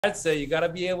I'd say you got to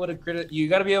be able to you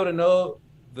got to be able to know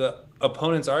the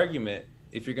opponent's argument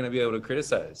if you're going to be able to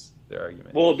criticize their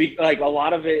argument. Well, be like a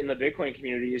lot of it in the Bitcoin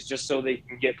community is just so they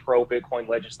can get pro Bitcoin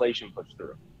legislation pushed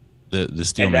through. The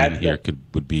steel man here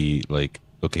would be like,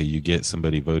 okay, you get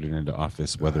somebody voted into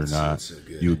office, whether or not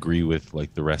you agree with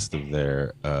like the rest of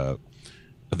their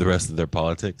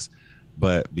politics,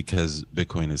 but because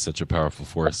Bitcoin is such a powerful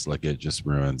force, like it just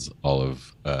ruins all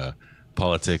of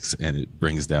politics and it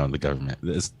brings down the government.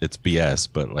 It's BS,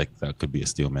 but like that could be a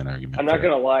steelman argument. I'm not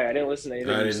gonna lie, I didn't listen to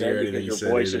anything you said because your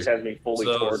voice just has me fully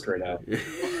torqued right now.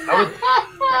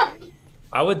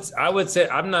 I would say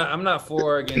I'm not for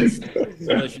or against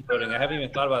single issue voting. I haven't even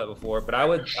thought about it before, but I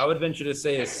would venture to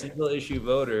say a single issue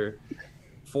voter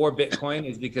for Bitcoin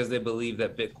is because they believe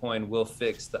that Bitcoin will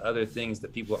fix the other things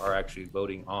that people are actually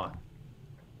voting on,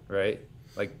 right?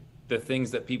 Like the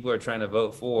things that people are trying to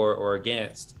vote for or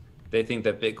against. They think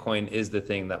that Bitcoin is the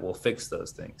thing that will fix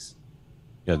those things.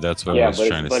 Yeah, that's what I was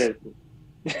trying to say.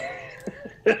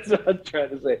 That's what I'm trying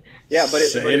to say. Yeah, but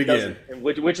say it again.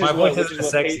 Which is my what, voice isn't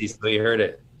sexy, so you heard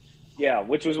it. Yeah,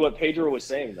 which was what Pedro was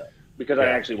saying though, because I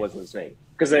actually wasn't listening.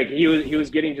 Because like he was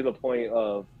getting to the point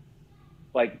of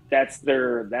like that's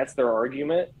their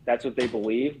argument, that's what they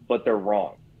believe, but they're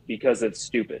wrong because it's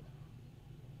stupid.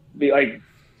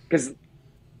 Because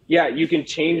you can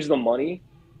change the money,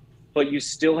 but you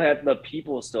still have the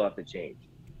people still have to change.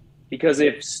 Because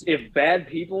if bad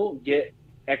people get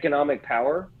economic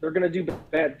power, they're going to do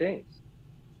bad things.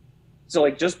 So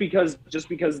like just because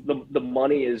the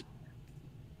money is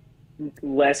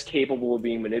less capable of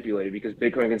being manipulated, because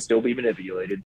Bitcoin can still be manipulated,